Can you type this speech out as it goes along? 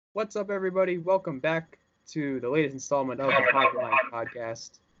What's up, everybody? Welcome back to the latest installment of the Hogline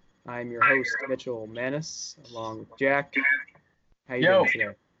Podcast. I'm your host, Mitchell Manis, along with Jack. How you doing today?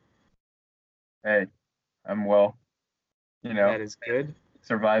 Hey, I'm well. That is good.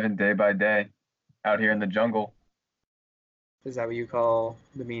 Surviving day by day out here in the jungle. Is that what you call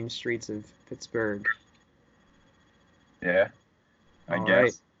the mean streets of Pittsburgh? Yeah, I All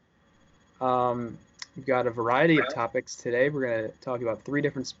guess. right. We've got a variety of topics today. We're going to talk about three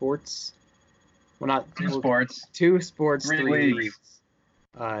different sports. Well, not Two sports. Two sports, Three leagues.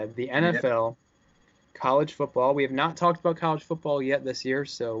 The NFL, college football. We have not talked about college football yet this year,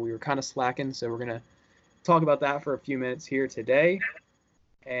 so we were kind of slacking. So we're going to talk about that for a few minutes here today.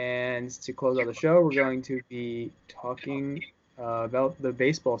 And to close out the show, we're going to be talking about the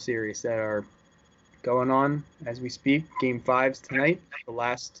baseball series that are going on as we speak. Game 5's tonight, the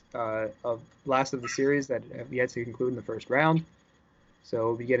last of the series that have yet to conclude in the first round. So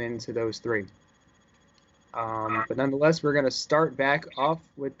we'll be getting into those three. But nonetheless, we're going to start back off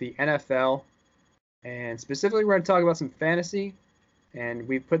with the NFL. And specifically, we're going to talk about some fantasy. And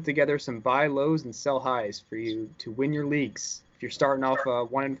we've put together some buy lows and sell highs for you to win your leagues. If you're starting off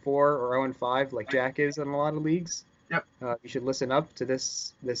 1-4 or 0-5 like Jack is in a lot of leagues, Yep. You should listen up to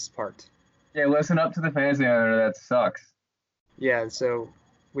this part. Yeah, listen up to the fantasy owner that sucks. Yeah, so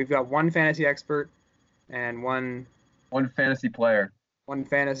we've got one fantasy expert and one fantasy player. One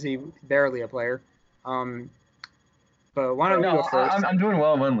fantasy, barely a player. But why don't you go first? I'm doing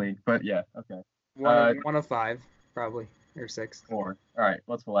well in one league, but yeah, okay. One of 5, probably, or 6. 4. All right,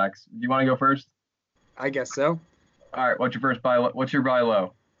 let's relax. Do you want to go first? I guess so. All right, what's your first buy low? What's your buy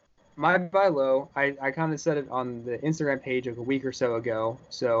low? My buy low, I kind of said it on the Instagram page a week or so ago,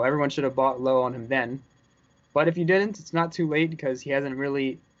 so everyone should have bought low on him then. But if you didn't, it's not too late because he hasn't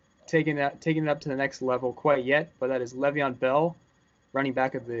really taken it up to the next level quite yet. But that is Le'Veon Bell, running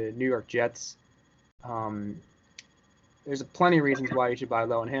back of the New York Jets. There's plenty of reasons why you should buy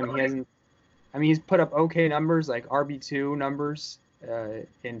low on him. He's put up okay numbers, like RB2 numbers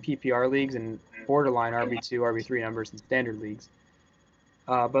in PPR leagues and borderline RB2, RB3 numbers in standard leagues.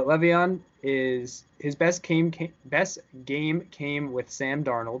 But Le'Veon his best game came with Sam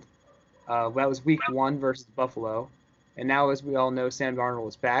Darnold. That was week 1 versus Buffalo. And now, as we all know, Sam Darnold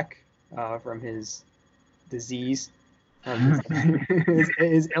is back from his disease.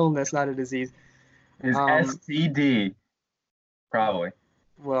 His illness, not a disease. His STD, probably.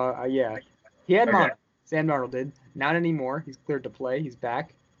 Well, yeah. He had mono. Sam Darnold did. Not anymore. He's cleared to play. He's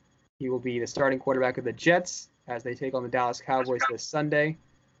back. He will be the starting quarterback of the Jets as they take on the Dallas Cowboys this Sunday.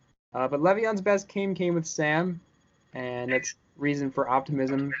 But Le'Veon's best game came with Sam, and that's reason for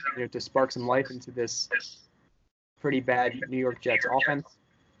optimism, to spark some life into this pretty bad New York Jets offense.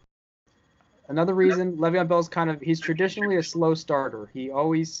 Another reason, Le'Veon Bell's he's traditionally a slow starter.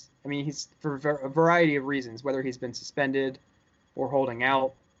 He's for a variety of reasons, whether he's been suspended or holding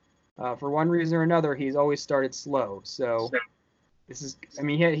out. For one reason or another, he's always started slow. So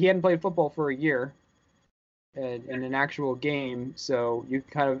he hadn't played football for a year in an actual game, so you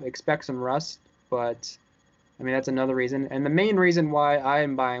kind of expect some rust, but that's another reason. And the main reason why I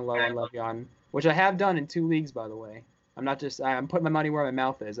am buying low on Le'Veon, which I have done in 2 leagues, by the way. I'm putting my money where my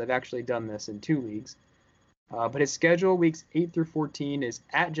mouth is. I've actually done this in 2 leagues. But his schedule, weeks 8 through 14, is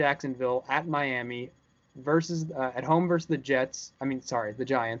at Jacksonville, at Miami, at home versus the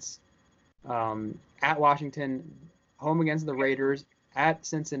Giants, at Washington, home against the Raiders, at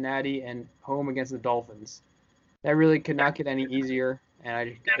Cincinnati, and home against the Dolphins. That really could not get any easier, and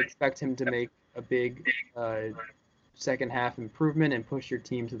I expect him to make a big second half improvement and push your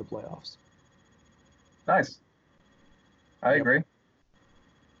team to the playoffs. Nice. I agree.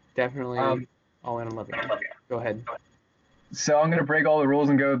 Definitely all in on Le'Veon. Go ahead. So I'm gonna break all the rules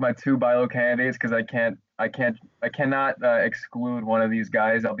and go with my 2 buy low candidates because I cannot exclude one of these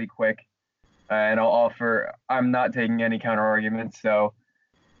guys. I'll be quick, and I'll offer. I'm not taking any counter arguments. So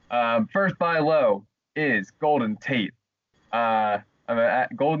first buy low is Golden Tate. I'm a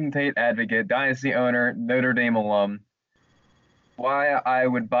Golden Tate advocate, dynasty owner, Notre Dame alum. Why I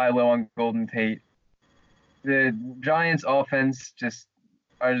would buy low on Golden Tate? The Giants' offense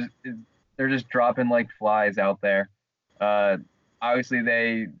they're just dropping like flies out there. Obviously,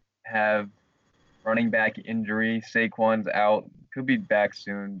 they have running back injury. Saquon's out. Could be back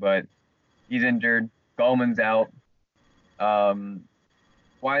soon, but he's injured. Gallman's out.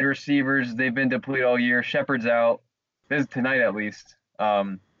 Wide receivers, they've been depleted all year. Shepard's out. This is tonight at least.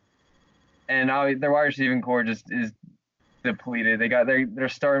 And their wide receiving core just is depleted.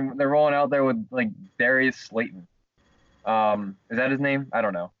 They're rolling out there with like Darius Slayton. Is that his name? I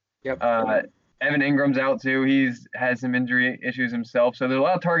don't know. Yep. Evan Ingram's out too. He's had some injury issues himself. So there's a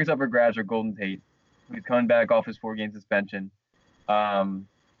lot of targets up for grabs for Golden Tate, who's coming back off his 4-game suspension.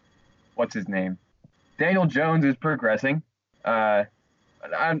 What's his name? Daniel Jones is progressing.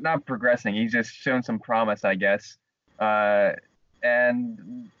 Not progressing. He's just shown some promise, I guess.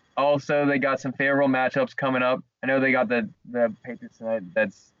 And also they got some favorable matchups coming up. I know they got the Patriots tonight.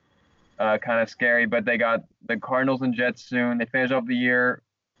 That's kind of scary, but they got the Cardinals and Jets soon. They finish off the year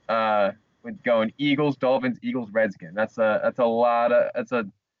with going Eagles, Dolphins, Eagles, Redskins. That's a lot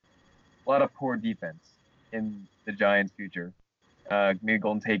of poor defense in the Giants' future. Maybe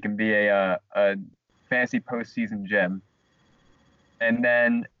Golden Tate can be a fantasy postseason gem. And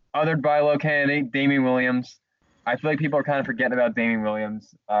then other buy low candidate, Damian Williams. I feel like people are kind of forgetting about Damian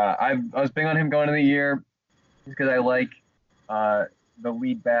Williams. I was big on him going into the year just because I like the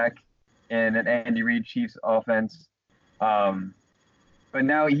lead back in an Andy Reid Chiefs offense. But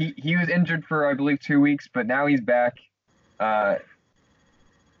now he was injured for, I believe, 2 weeks, but now he's back.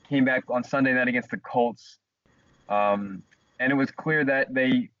 Came back on Sunday night against the Colts. And it was clear that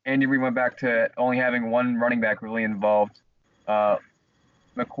Andy Reid went back to only having one running back really involved.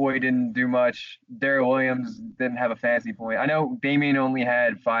 McCoy didn't do much. Darrell Williams didn't have a fantasy point. I know Damian only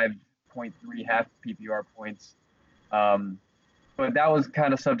had 5.3 half PPR points. But that was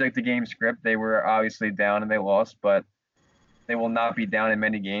kind of subject to game script. They were obviously down and they lost, but they will not be down in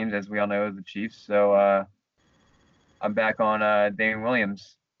many games, as we all know, the Chiefs. So I'm back on Damian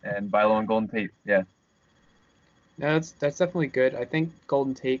Williams and buy low on Golden Tate. Yeah. No, that's definitely good. I think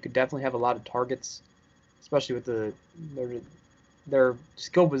Golden Tate could definitely have a lot of targets, especially with their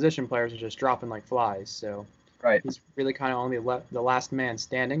skill position players are just dropping like flies. So right. He's really kind of only the last man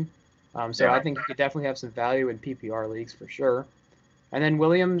standing. I think he could definitely have some value in PPR leagues for sure. And then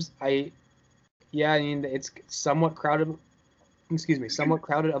Williams, it's somewhat crowded. Somewhat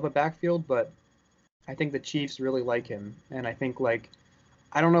crowded of a backfield, but I think the Chiefs really like him, and I think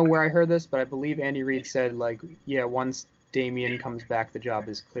I don't know where I heard this, but I believe Andy Reid said once Damian comes back, the job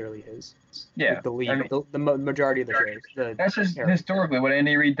is clearly his. Yeah, with the lead, I mean, the majority of the shares. That's just historically what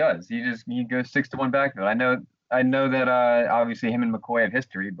Andy Reid does. He goes 6-1 backfield. I know that obviously him and McCoy have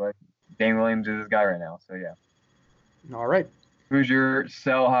history, but Damian Williams is his guy right now. So yeah. All right. Who's your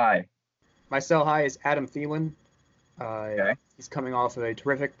sell high? My sell high is Adam Thielen. Okay. He's coming off of a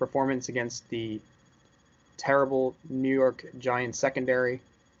terrific performance against the terrible New York Giants secondary.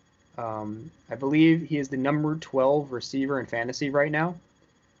 I believe he is the number 12 receiver in fantasy right now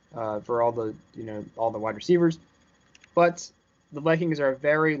for all the wide receivers. But the Vikings are a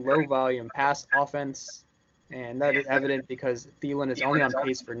very low volume pass offense, and that is evident because Thielen is only on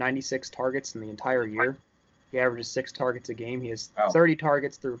pace for 96 targets in the entire year. He averages 6 targets a game. He has 30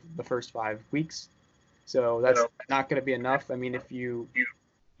 targets through the first 5 weeks. So that's not going to be enough. I mean, if you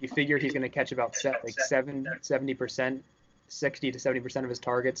figure he's going to catch about 70%, 60 to 70% of his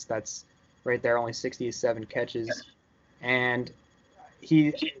targets, that's right there, only 67 catches. And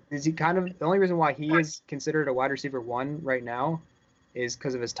the only reason why he is considered a wide receiver 1 right now is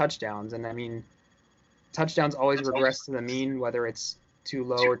because of his touchdowns. And I mean, touchdowns always regress to the mean, whether it's too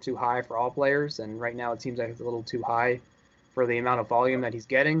low or too high for all players. And right now it seems like it's a little too high for the amount of volume that he's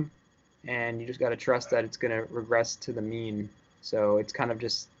getting. And you just got to trust that it's going to regress to the mean. So it's kind of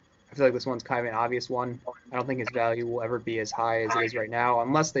just, I feel like this one's kind of an obvious one. I don't think his value will ever be as high as it is right now,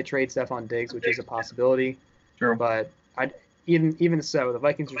 unless they trade Stephon Diggs, which is a possibility. Sure. But even so, the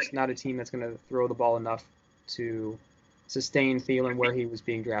Vikings are just not a team that's going to throw the ball enough to sustain Thielen where he was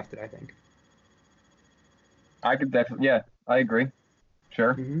being drafted, I think. I could definitely, yeah, I agree.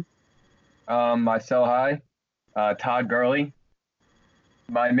 Sure. Mm-hmm. My sell high, Todd Gurley.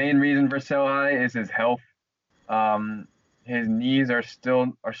 My main reason for sell high is his health. His knees are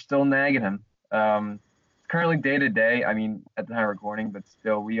still nagging him. Currently day to day, I mean, at the time of recording, but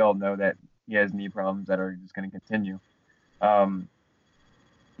still, we all know that he has knee problems that are just going to continue. The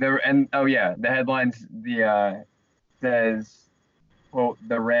headlines says, quote,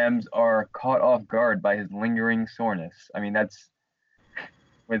 the Rams are caught off guard by his lingering soreness. I mean, that's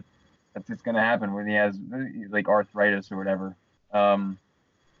just going to happen when he has like arthritis or whatever.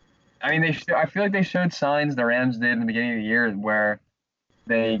 I mean, I feel like they showed signs, the Rams did in the beginning of the year, where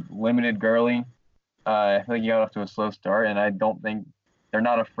they limited Gurley. I feel like he got off to a slow start, and I don't think they're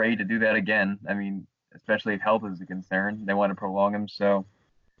not afraid to do that again. I mean, especially if health is a concern. They want to prolong him. So,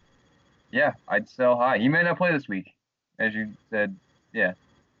 yeah, I'd sell high. He may not play this week, as you said,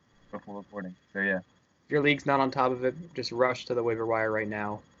 before recording. So, yeah. If your league's not on top of it, just rush to the waiver wire right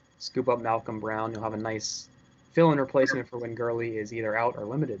now. Scoop up Malcolm Brown. You'll have a nice fill-in replacement for when Gurley is either out or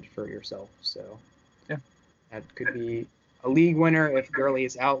limited for yourself. So, yeah, that could be a league winner if Gurley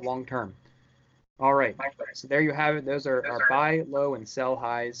is out long term. All right. So there you have it. Those are our buy low and sell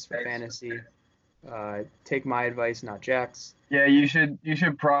highs for fantasy. Take my advice, not Jack's. Yeah, you should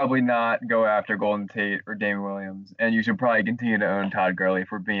probably not go after Golden Tate or Damian Williams, and you should probably continue to own Todd Gurley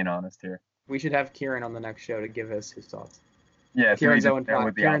if we're being honest here. We should have Kieran on the next show to give us his thoughts. Yeah, Kieran's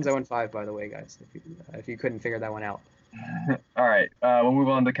 0-5. Kieran's 0-5, by the way, guys. If you couldn't figure that one out. All right, we'll move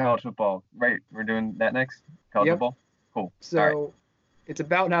on to college football. Right, we're doing that next. College football. Cool. So it's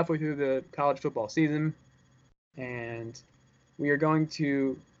about halfway through the college football season, and we are going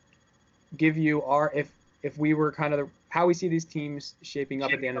to give you our if we were kind of how we see these teams shaping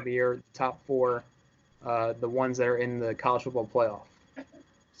up at the end of the year, top 4, the ones that are in the college football playoff.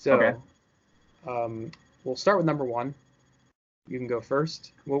 So we'll start with number 1. You can go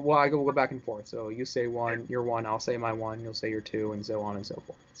first. We'll go back and forth. So you say 1, your 1, I'll say my 1, you'll say your 2, and so on and so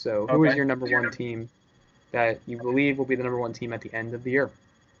forth. So who is your number 1 team that you believe will be the number 1 team at the end of the year?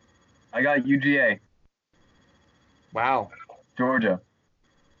 I got UGA. Wow. Georgia.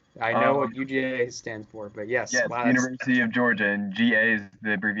 I know what UGA stands for, but yes. Yes, wow, University of Georgia, and GA is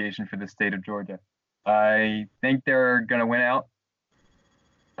the abbreviation for the state of Georgia. I think they're gonna win out.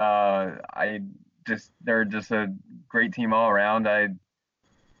 They're just a great team all around. I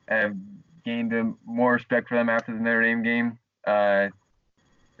have gained more respect for them after the Notre Dame game. That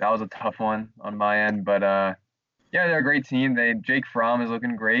was a tough one on my end, but yeah, they're a great team. Jake Fromm is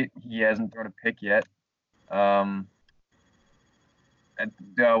looking great. He hasn't thrown a pick yet.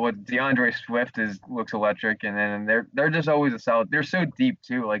 What DeAndre Swift looks electric, and then they're just always a solid. They're so deep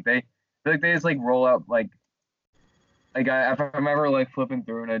too. Like they just roll out if I'm ever flipping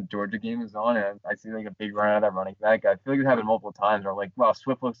through and a Georgia game is on and I see a big run out of that running back, I feel like it's happened multiple times. Or wow,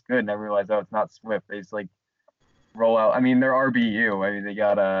 Swift looks good, and I realize it's not Swift. They just roll out. I mean, they're RBU. I mean, they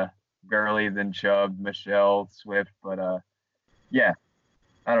got Gurley, then Chubb, Michelle, Swift, but yeah,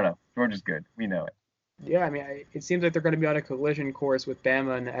 I don't know. Georgia's good. We know it. Yeah, I mean, it seems like they're going to be on a collision course with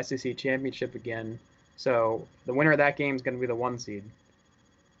Bama in the SEC championship again. So the winner of that game is going to be the 1 seed.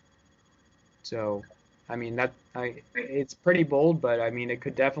 So, I mean, it's pretty bold, but I mean, it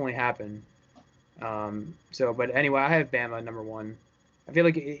could definitely happen. But anyway, I have Bama number 1. I feel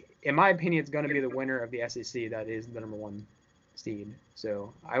like, in my opinion, it's going to be the winner of the SEC that is the number 1 seed.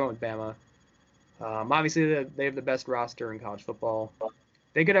 So I went with Bama. Obviously, they have the best roster in college football.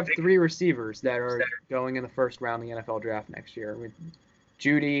 They could have 3 receivers that are going in the first round of the NFL draft next year with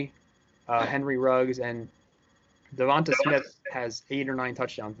Judy, Henry Ruggs, and Devonta Smith has 8 or 9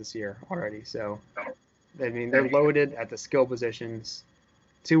 touchdowns this year already. So, I mean, they're loaded at the skill positions.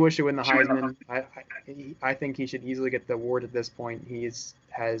 Tua should win the Heisman. I think he should easily get the award at this point. He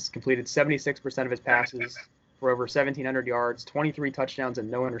has completed 76% of his passes for over 1,700 yards, 23 touchdowns, and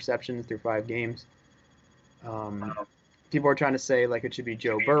no interceptions through 5 games. People are trying to say it should be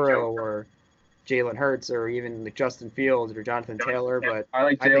Joe Burrow or Jalen Hurts or even Justin Fields or Jonathan Taylor, but I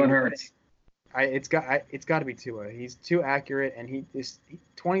like Jalen Hurts. It's got to be Tua. He's too accurate, and he is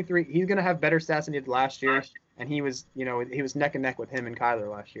 23. He's gonna have better stats than he did last year, and he was neck and neck with him and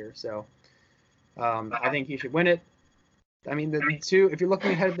Kyler last year. So I think he should win it. I mean, if you're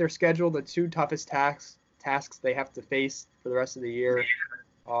looking ahead of their schedule, the 2 toughest tasks they have to face for the rest of the year,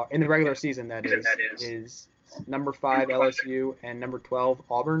 in the regular season, that is number 5 LSU and number 12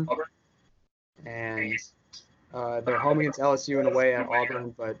 Auburn, and they're home against LSU and away at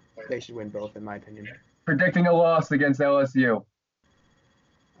Auburn, but they should win both, in my opinion. Predicting a loss against LSU.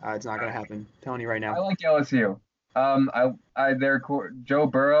 It's not going to happen. I'm telling you right now. I like LSU. Joe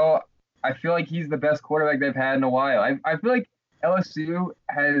Burrow, I feel like he's the best quarterback they've had in a while. I feel like LSU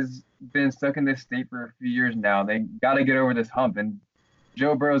has been stuck in this state for a few years now. They got to get over this hump, and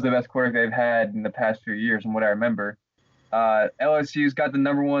Joe Burrow's the best quarterback they've had in the past few years, from what I remember. LSU's got the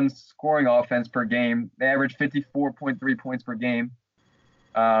number 1 scoring offense per game. They average 54.3 points per game.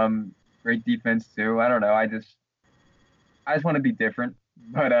 Great defense too. I don't know. I just want to be different,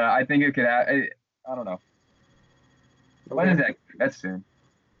 but I think it could. I don't know. When is that? That's soon.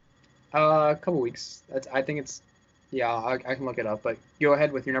 A couple weeks. I think it's. Yeah, I can look it up. But go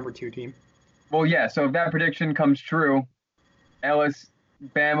ahead with your number 2 team. Well, yeah. So if that prediction comes true,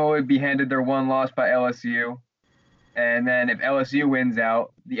 Bama would be handed their 1 loss by LSU. And then if LSU wins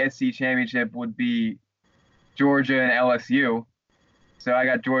out, the SEC championship would be Georgia and LSU. So I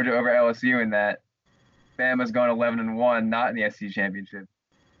got Georgia over LSU in that. Bama's gone 11-1, not in the SEC championship.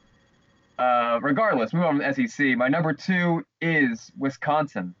 Regardless, move on to the SEC. My number 2 is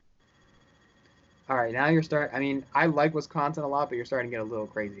Wisconsin. All right, now you're starting. I mean, I like Wisconsin a lot, but you're starting to get a little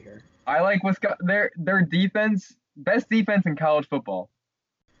crazy here. I like Wisconsin. Their defense, best defense in college football.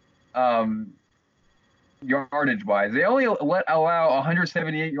 Yardage wise, they only allow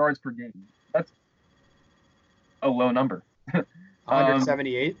 178 yards per game. a low number.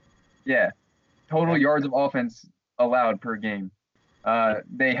 178. Yeah, total Okay. yards of offense allowed per game.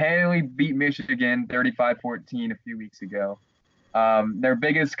 They handily beat Michigan 35-14 a few weeks ago. Their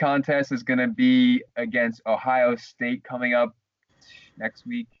biggest contest is going to be against Ohio State coming up next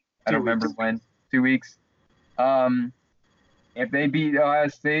week. I don't 2 remember weeks. when. 2 weeks. If they beat Ohio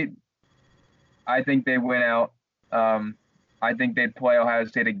State, I think they win out. I think they'd play Ohio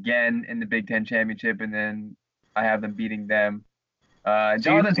State again in the Big Ten championship, and then I have them beating them.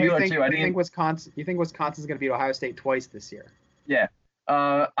 Jonathan Taylor too. You think Wisconsin's going to beat Ohio State twice this year? Yeah.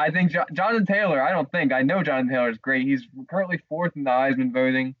 I think Jonathan Taylor. I know Jonathan Taylor is great. He's currently 4th in the Heisman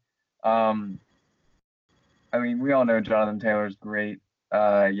voting. I mean, we all know Jonathan Taylor's great.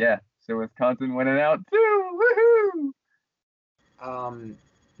 Yeah. So Wisconsin winning out too. Woohoo!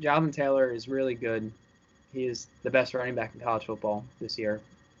 Jonathan Taylor is really good. He is the best running back in college football this year,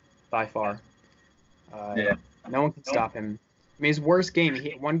 by far. Yeah. No one can stop him. I mean, his worst game,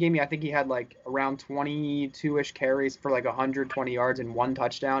 one game I think he had like around 22-ish carries for like 120 yards and 1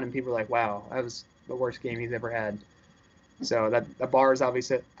 touchdown, and people were like, wow, that was the worst game he's ever had. So that the bar is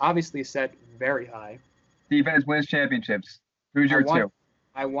obviously set very high. Defense wins championships. Who's your 2?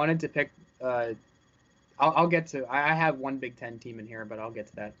 I wanted to pick. I'll get to. I have one Big Ten team in here, but I'll get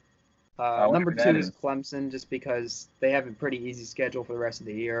to that. Number 2 is Clemson, just because they have a pretty easy schedule for the rest of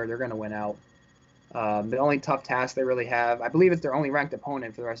the year. They're going to win out. The only tough task they really have, I believe it's their only ranked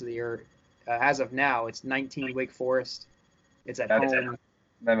opponent for the rest of the year. As of now, it's 19 Wake Forest. It's at home.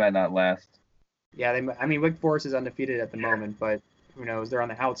 That might not last. Yeah, Wake Forest is undefeated at the moment, but who knows? They're on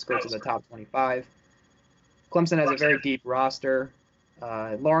the outskirts of the top 25. Clemson has a very deep roster.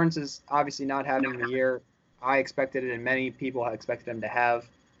 Lawrence is obviously not having the year I expected it, and many people expected him to have.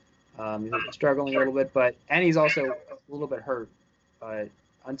 He's struggling a little bit, and he's also a little bit hurt. But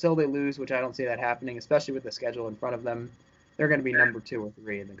until they lose, which I don't see that happening, especially with the schedule in front of them, they're going to be number 2 or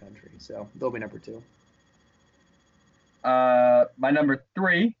 3 in the country. So they'll be number 2. My number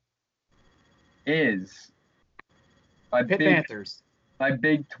 3 is my Pitt Panthers. My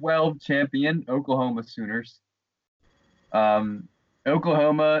Big 12 champion, Oklahoma Sooners.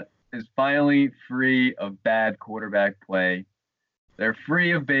 Oklahoma is finally free of bad quarterback play. They're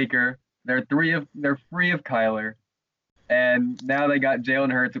free of Baker. They're free of Kyler, and now they got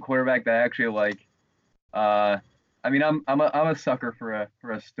Jalen Hurts, a quarterback that I actually like. I mean, I'm a sucker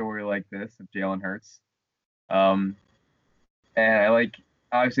for a story like this of Jalen Hurts. And I like,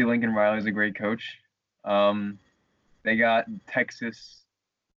 obviously Lincoln Riley's a great coach. They got Texas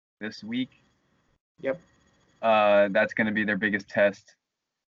this week. Yep. That's going to be their biggest test,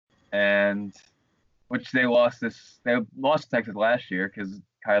 and which they lost to Texas last year because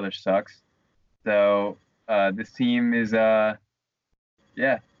Kyler sucks. So this team is yeah,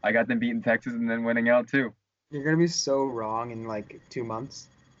 I got them beating Texas and then winning out too. You're gonna be so wrong in like 2 months.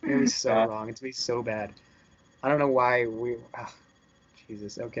 You're gonna be so wrong. It's gonna be so bad. I don't know why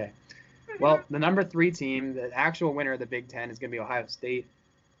Jesus. Okay. Well, the number 3 team, the actual winner of the Big Ten, is gonna be Ohio State.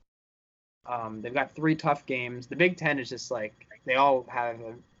 They've got 3 tough games. The Big Ten is just like they all have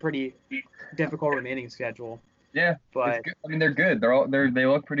a pretty difficult remaining schedule. Yeah, but I mean they're good. They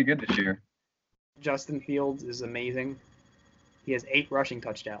look pretty good this year. Justin Fields is amazing. He has 8 rushing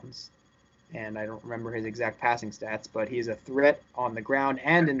touchdowns, and I don't remember his exact passing stats, but he's a threat on the ground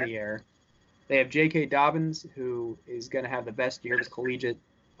and in the air. They have J.K. Dobbins, who is going to have the best year of his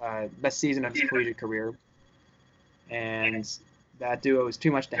best season of his collegiate career, and that duo is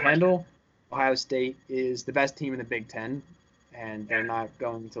too much to handle. Ohio State is the best team in the Big Ten, and they're not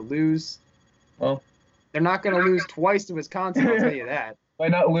going to lose. Well, they're not going to lose twice to Wisconsin, I'll tell you that.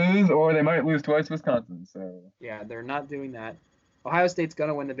 Might not lose, or they might lose twice to Wisconsin. So yeah, they're not doing that. Ohio State's going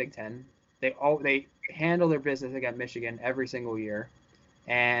to win the Big Ten. They handle their business against Michigan every single year,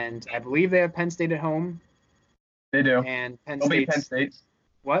 and I believe they have Penn State at home. They do. And They'll beat Penn State.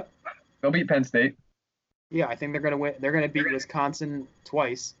 What? They'll beat Penn State. Yeah, I think they're going to win. They're going to beat Wisconsin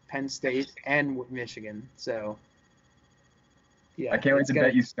twice, Penn State, and Michigan. So, yeah. I can't wait to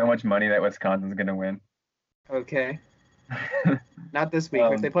bet you so much money that Wisconsin's going to win. Okay. Not this week.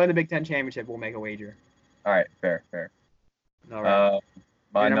 If they play the Big Ten championship, we'll make a wager. All right, fair. All right.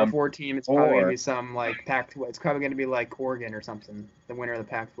 My number 4 team, it's probably going to be some like Pac-12. It's probably going to be like Oregon or something, the winner of the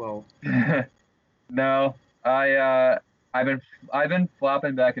Pac-12. No, I've been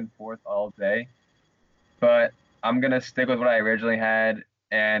flopping back and forth all day, but I'm gonna stick with what I originally had,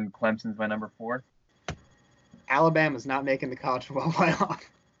 and Clemson's my number 4. Alabama's not making the college football playoff.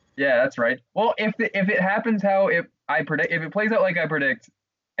 Yeah, that's right. Well, if it happens how if it plays out like I predict,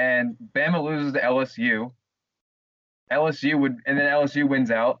 and Bama loses to LSU, and then LSU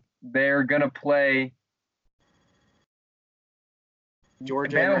wins out, they're gonna play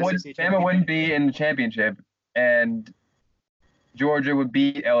Georgia and the SEC Bama championship. wouldn't be in the championship, and Georgia would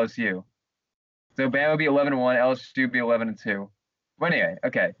beat LSU. So Bama would be 11-1, LSU would be 11-2. But anyway,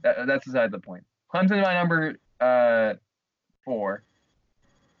 okay, that's beside the point. Clemson's my number 4,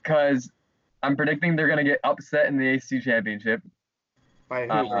 because I'm predicting they're gonna get upset in the ACC championship. By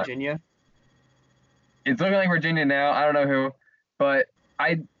who? Virginia? It's looking like Virginia now. I don't know who, but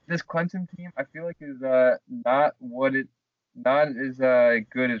this Clemson team I feel like is not as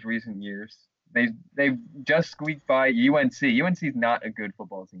good as recent years. They've just squeaked by UNC. UNC is not a good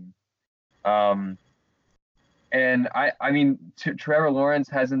football team. And I mean Trevor Lawrence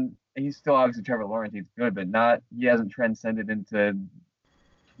hasn't. He's still obviously Trevor Lawrence. He's good, but he hasn't transcended into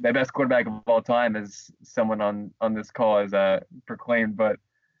the best quarterback of all time, as someone on this call has proclaimed. But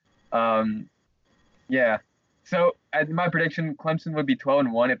yeah. So my prediction, Clemson would be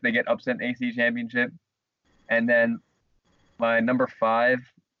 12-1 if they get upset in ACC championship, and then my number 5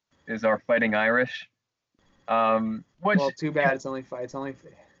 is our Fighting Irish. Which, well, too bad. It's only 5. It's only.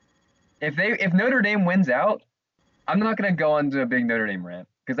 If Notre Dame wins out, I'm not gonna go on to a big Notre Dame rant,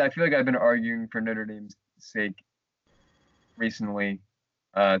 because I feel like I've been arguing for Notre Dame's sake recently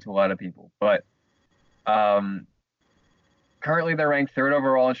to a lot of people. But currently they're ranked 3rd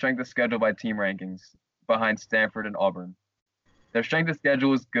overall in strength of schedule by team rankings, behind Stanford and Auburn. Their strength of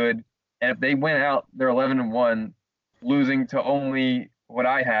schedule is good, and if they win out, they're 11-1, losing to only what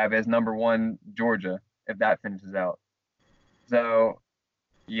I have as number 1 Georgia if that finishes out. So,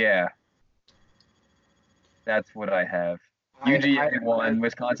 yeah, that's what I have. UGA 1,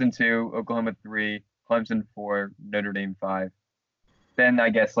 Wisconsin 2, Oklahoma 3, Clemson 4, Notre Dame 5. Then I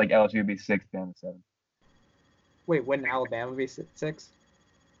guess like LSU would be 6 down to 7. Wait, wouldn't Alabama be 6?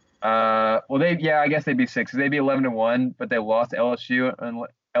 Well, I guess they'd be 6. They'd be 11-1, but they lost to LSU, and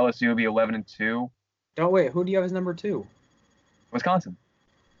LSU would be 11-2. Don't wait. Who do you have as number 2? Wisconsin.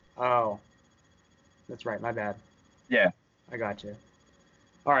 Oh, that's right. My bad. Yeah. I got you.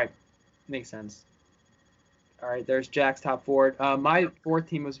 All right, makes sense. All right, there's Jack's top 4. My 4th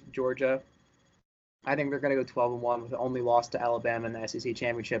team was Georgia. I think they're going to go 12-1 with the only loss to Alabama in the SEC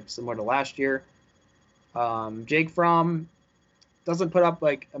championship, similar to last year. Jake Fromm doesn't put up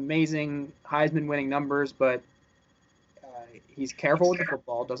like amazing Heisman winning numbers, but he's careful with the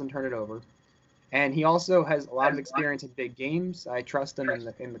football, doesn't turn it over, and he also has a lot of experience in big games. I trust him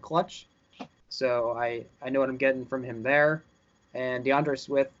in the clutch, so I know what I'm getting from him there. And DeAndre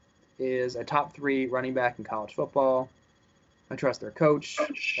Swift is a top 3 running back in college football. I trust their coach,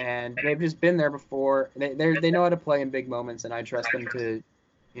 and they've just been there before. They know how to play in big moments, and I trust them to,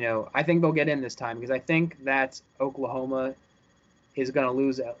 I think they'll get in this time, because I think that Oklahoma is going to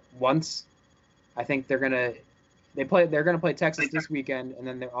lose once. I think they're going to play Texas this weekend, and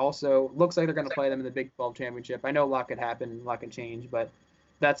then they're also looks like they're going to play them in the Big 12 championship. I know a lot could happen, a lot could change, but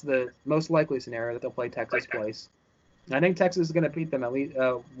that's the most likely scenario, that they'll play Texas twice. And I think Texas is going to beat them at least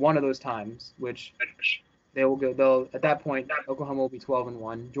one of those times, which they will go. They'll at that point Oklahoma will be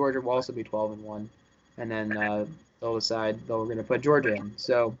 12-1. Georgia will also be 12-1, and then they'll decide they're going to put Georgia in.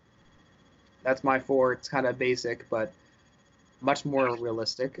 So that's my 4. It's kind of basic, but much more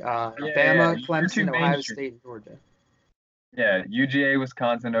realistic. Bama, Clemson, Ohio State, and Georgia. Yeah, UGA,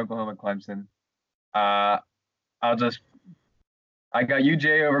 Wisconsin, Oklahoma, Clemson. I got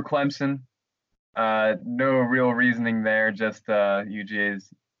UGA over Clemson. No real reasoning there, just UGA is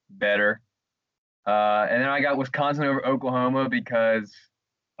better. And then I got Wisconsin over Oklahoma because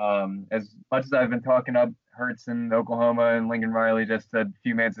as much as I've been talking up Hurts and Oklahoma and Lincoln Riley just a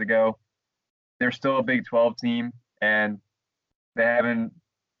few minutes ago, they're still a Big 12 team, and they haven't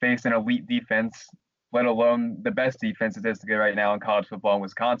faced an elite defense, let alone the best defense statistically right now in college football in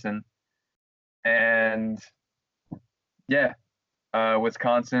Wisconsin. And yeah,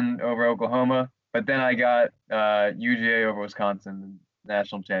 Wisconsin over Oklahoma. But then I got UGA over Wisconsin in the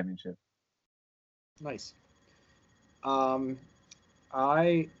national championship. Nice.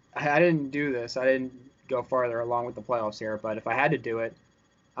 I didn't do this. I didn't go farther along with the playoffs here. But if I had to do it,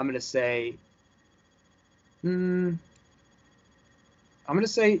 I'm gonna say. I'm gonna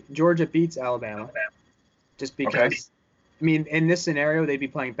say Georgia beats Alabama, just because. Okay. I mean, in this scenario, they'd be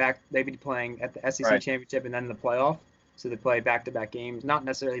playing at the SEC right. championship and then the playoff. So they play back-to-back games, not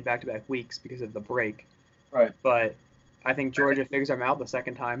necessarily back-to-back weeks because of the break. Right. But I think Georgia figures them out the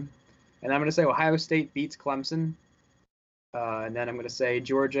second time. And I'm going to say Ohio State beats Clemson. And then I'm going to say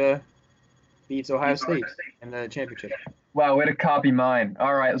Georgia beats Ohio State in the championship. Wow, way to copy mine.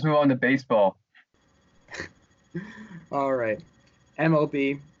 All right, let's move on to baseball. All right.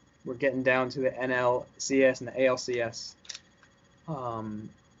 MLB, we're getting down to the NLCS and the ALCS.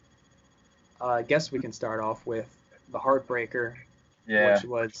 I guess we can start off with the heartbreaker, Yeah. which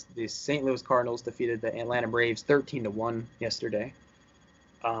was the St. Louis Cardinals defeated the Atlanta Braves 13-1 yesterday.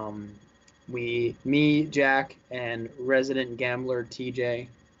 Me, Jack, and resident gambler TJ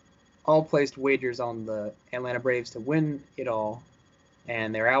all placed wagers on the Atlanta Braves to win it all,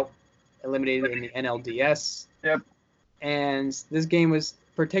 and they're out, eliminated in the NLDS. Yep. And this game was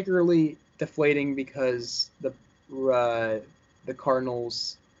particularly deflating because the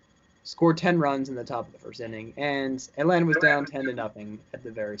Cardinals scored 10 runs in the top of the first inning, and Atlanta was down 10-0 at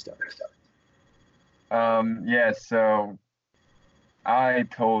the very start. Yeah, so I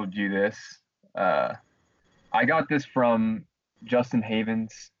told you this. I got this from Justin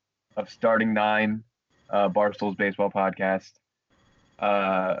Havens of Starting Nine, Barstool's baseball podcast.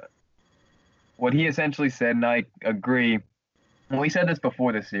 What he essentially said, and I agree. Well, he said this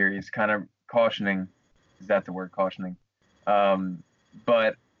before the series, kind of cautioning. Is that the word, cautioning?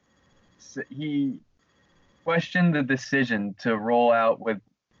 But he questioned the decision to roll out with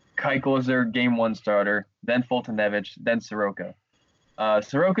Keuchel as their game one starter, then Fultonevich, then Soroka.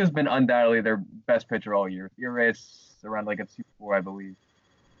 Soroka's been undoubtedly their best pitcher all year. ERA is around like a 2.4, I believe.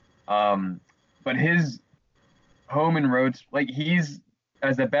 But his home and roads, like he's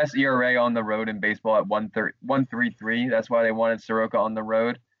as the best ERA on the road in baseball at 1.33. That's why they wanted Soroka on the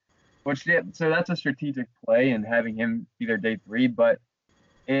road. So that's a strategic play in having him be their day three. But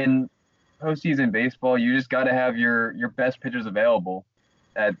in postseason baseball, you just got to have your best pitchers available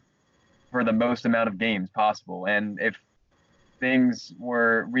for the most amount of games possible. And if things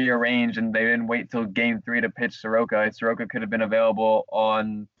were rearranged and they didn't wait till game 3 to pitch Soroka could have been available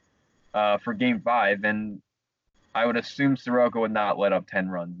for game 5, and I would assume Soroka would not let up 10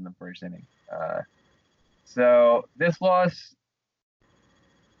 runs in the first inning. So this loss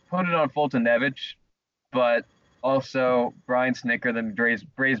put it on Fultonevich, but also Brian Snicker, the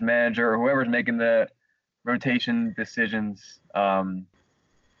Braves manager, or whoever's making the rotation decisions,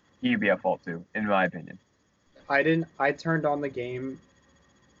 he'd be at fault too, in my opinion. I turned on the game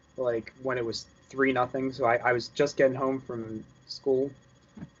like when it was 3-0, so I was just getting home from school,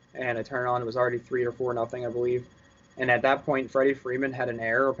 and I turned on. It was already 3 or 4-0, I believe. And at that point, Freddie Freeman had an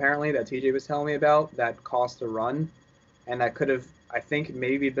error apparently that TJ was telling me about that cost a run, and that could have, I think,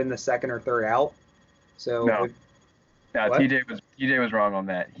 maybe been the second or third out. So no, TJ was wrong on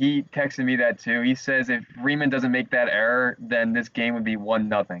that. He texted me that too. He says if Freeman doesn't make that error, then this game would be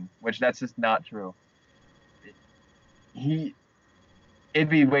 1-0, which that's just not true. It's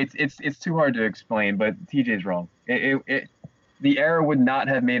too hard to explain, but TJ's wrong. The error would not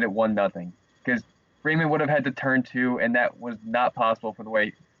have made it 1-0 because Freeman would have had to turn 2, and that was not possible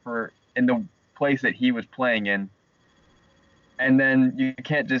in the place that he was playing in. And then you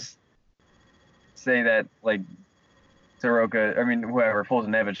can't just say that like Soroka, whoever,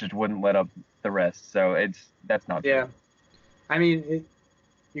 Fultonevich just wouldn't let up the rest. So that's not true. Yeah, I mean,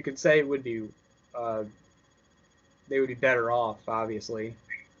 you could say it would be. They would be better off, obviously.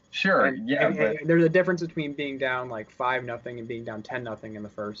 Sure, and there's a difference between being down like 5-0 and being down 10-0 in the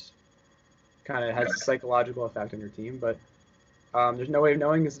first. Kind of has a psychological effect on your team, but there's no way of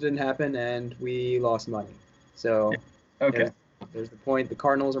knowing this didn't happen, and we lost money. So okay, there's the point. The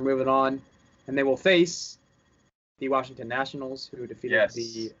Cardinals are moving on, and they will face the Washington Nationals, who defeated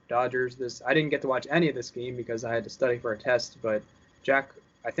the Dodgers. I didn't get to watch any of this game because I had to study for a test, but Jack,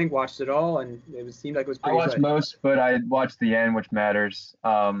 I think, watched it all, and seemed like it was pretty good. I watched most, but I watched the end, which matters.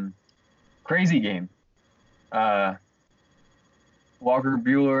 Crazy game. Walker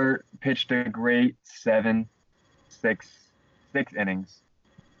Buehler pitched a great 6 innings.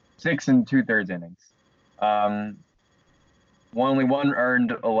 6 2/3 innings. Only one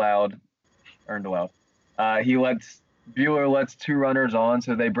earned allowed. Buehler lets 2 runners on,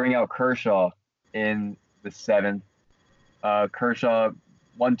 so they bring out Kershaw in the 7th. Kershaw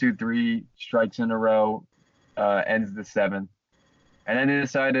 1, 2, 3 strikes in a row, ends the 7th. And then they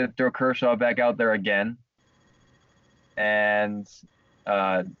decided to throw Kershaw back out there again. And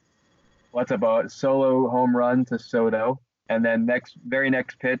what's about solo home run to Soto. And then very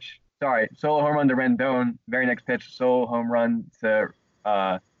next pitch, solo home run to Rendon. Very next pitch, solo home run to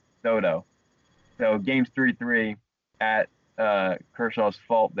Soto. So game's 3-3 at Kershaw's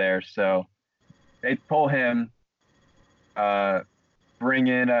fault there. So they pull him, bring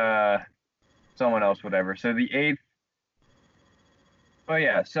in someone else, whatever. So the 8th. Oh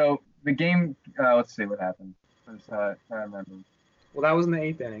yeah. So the game. Let's see what happened. I remember. Well, that was in the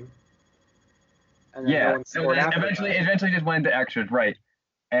 8th inning. And then eventually just went into extras, right?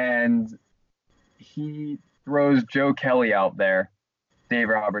 And he throws Joe Kelly out there. Dave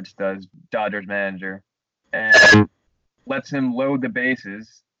Roberts does, Dodgers manager, and lets him load the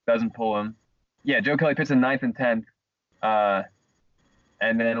bases. Doesn't pull him. Yeah, Joe Kelly pitched in 9th and 10th.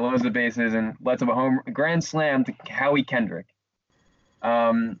 and then loads the bases and lets up a grand slam to Howie Kendrick.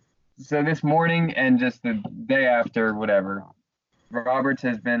 So this morning and just the day after, whatever, Roberts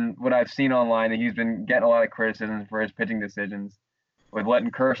has been, what I've seen online, that he's been getting a lot of criticism for his pitching decisions with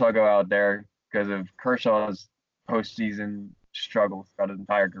letting Kershaw go out there because of Kershaw's postseason struggles throughout his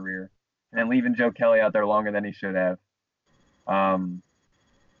entire career, and leaving Joe Kelly out there longer than he should have.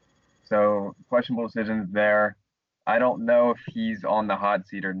 So questionable decisions there. I don't know if he's on the hot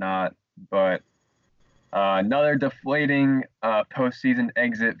seat or not, but another deflating postseason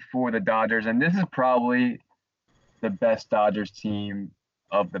exit for the Dodgers, and this is probably the best Dodgers team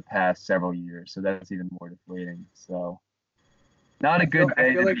of the past several years, so that's even more deflating. So not a good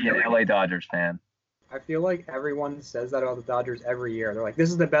day to be an LA Dodgers fan. I feel like everyone says that about the Dodgers every year. They're like, this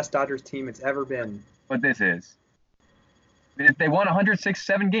is the best Dodgers team it's ever been. But this is. They won 106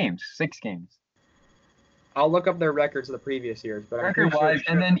 games, 6 games. I'll look up their records of the previous years, but I'm pretty Record-wise,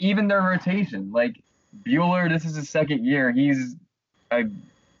 sure. and then even their rotation. Like, Bueller, this is his second year. He's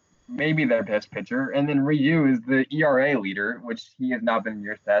maybe their best pitcher. And then Ryu is the ERA leader, which he has not been in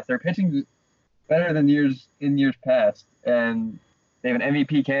years past. Their pitching better than years past. And they have an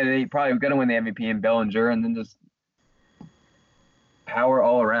MVP candidate, probably going to win the MVP in Bellinger, and then just power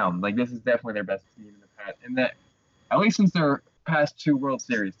all around. Like, this is definitely their best team in the past. And that, at least since their past 2 World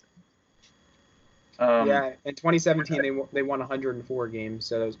Series. Yeah, in 2017 they won 104 games,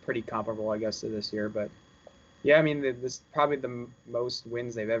 so that was pretty comparable, I guess, to this year. But yeah, I mean, this is probably the most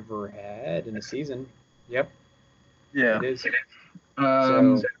wins they've ever had in a season. Yep. Yeah. It is.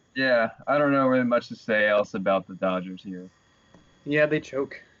 Yeah, I don't know really much to say else about the Dodgers here. Yeah, they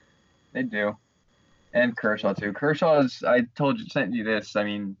choke. They do. And Kershaw, too. Kershaw is, sent you this. I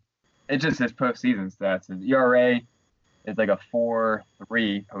mean, it's just his postseason stats. His ERA is like a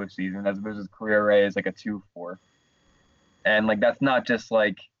 4.3 postseason, as opposed to his career ERA is like a 2.4. And, like, that's not just,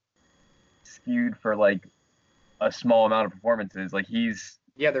 like, skewed for, like, a small amount of performances. Like,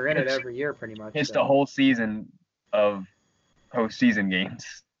 they're in it every year, pretty much. It's the whole season of postseason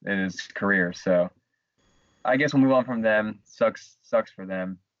games in his career. So I guess we'll move on from them. Sucks for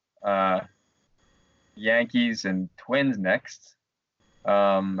them. Yankees and Twins next. I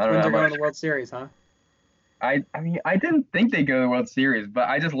don't know. Twins are going to the World Series, huh? I mean, I didn't think they'd go to the World Series, but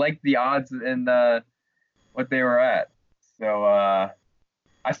I just liked the odds and what they were at. So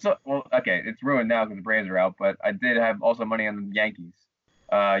it's ruined now because the Braves are out, but I did have also money on the Yankees.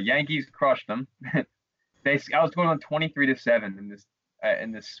 Yankees crushed them. I was going on 23-7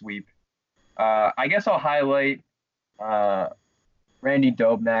 in this sweep. I guess I'll highlight Randy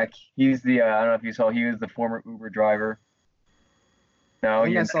Dobnak. He's the I don't know if you saw, he was the former Uber driver. No, I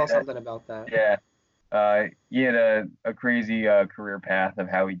think I saw something about that. Yeah. He had a crazy career path of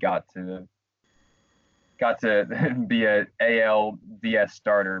how he got to be a ALDS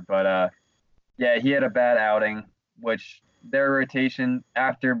starter, but yeah, he had a bad outing, which their rotation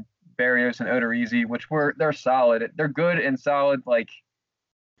after Barrios and Odorizzi, which they're solid, they're good and solid. Like,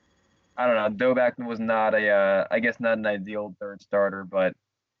 I don't know, Dobak was not I guess not an ideal third starter,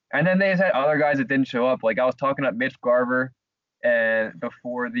 and then they just had other guys that didn't show up. Like, I was talking about Mitch Garver, and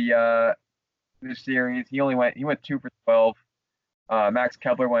before the series, he went 2 for 12. Max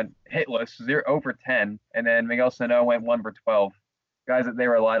Kepler went hitless, 0 for 10, and then Miguel Sano went 1 for 12. Guys that they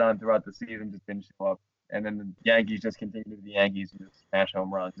relied on throughout the season just didn't show up. And then the Yankees just continued to be the Yankees and just smash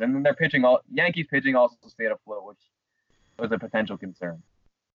home runs. And then Yankees pitching also stayed afloat, which was a potential concern.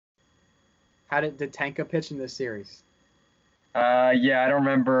 How did Tanka pitch in this series? Yeah, I don't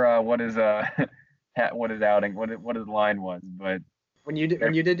remember what his outing, what his line was, but when you did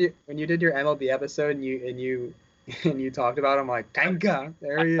your MLB episode and you talked about him, like, Tanka,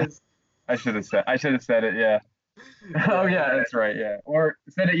 there he is. I should have said it, yeah. Oh yeah, that's right, yeah. Or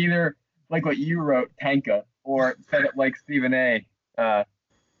said it either like what you wrote, Tanka, or said it like Stephen A.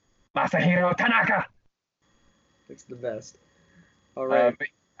 Masahiro Tanaka. It's the best. All right.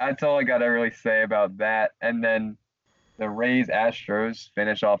 That's all I got to really say about that. And then the Rays-Astros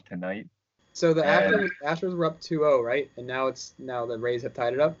finish off tonight. So the Astros were up 2-0, right? And now the Rays have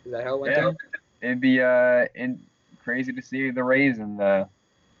tied it up. Is that how it went down? It'd be crazy to see the Rays in the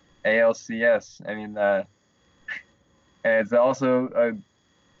ALCS. I mean, it's also a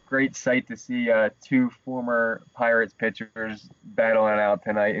great sight to see 2 former Pirates pitchers battling out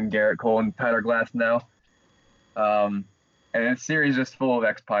tonight in Garrett Cole and Tyler Glasnow. And this series is just full of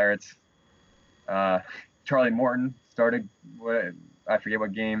ex-Pirates. Charlie Morton started, I forget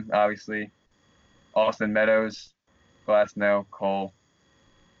what game, obviously. Austin Meadows, Glasnow, Cole.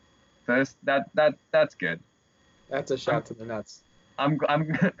 So that's good. That's a shot to the nuts.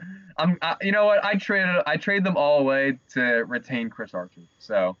 You know what? I trade them all away to retain Chris Archer,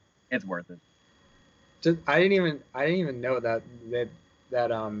 so it's worth it. I didn't even know that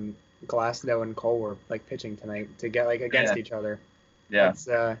Glasnow and Cole were like pitching tonight to get like against each other. Yeah. That's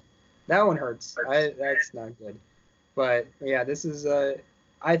that one hurts. That's not good. But yeah, this is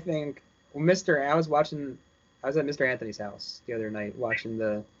I think I was at Mr. Anthony's house the other night watching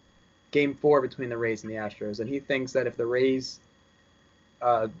the Game 4 between the Rays and the Astros, and he thinks that if the Rays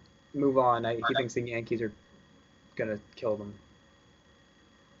move on, he thinks the Yankees are gonna kill them.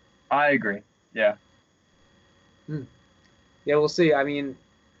 I agree. Yeah. Yeah, we'll see. I mean,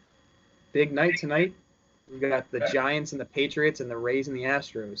 big night tonight. We've got the Giants and the Patriots and the Rays and the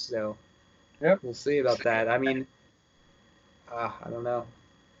Astros. So we'll see about that. I mean, I don't know.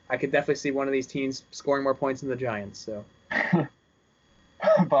 I could definitely see one of these teams scoring more points than the Giants. So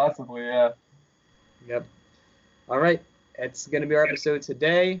possibly, yeah. Yep. All right. It's going to be our episode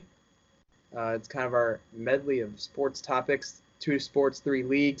today. It's kind of our medley of sports topics. 2 sports, 3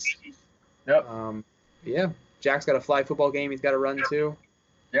 leagues. Yep. Yeah. Jack's got a fly football game he's got to run too.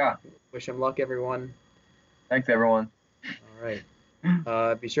 Yeah. Wish him luck, everyone. Thanks, everyone. All right.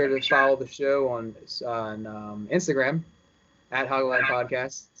 Be sure to follow the show on Instagram at Hogline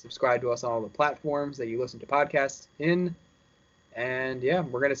Podcast. Subscribe to us on all the platforms that you listen to podcasts in. And yeah,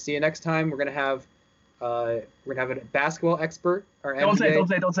 we're gonna see you next time. We're gonna have a basketball expert. Our Don't NBA,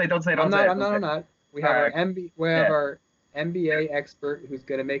 say. I'm not. We have All our NBA expert who's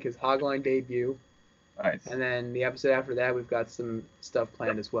gonna make his Hogline debut. Nice. And then the episode after that, we've got some stuff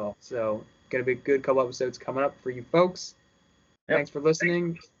planned as well. So gonna be a good couple episodes coming up for you folks. Thanks for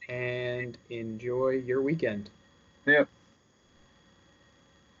listening and enjoy your weekend. Yep.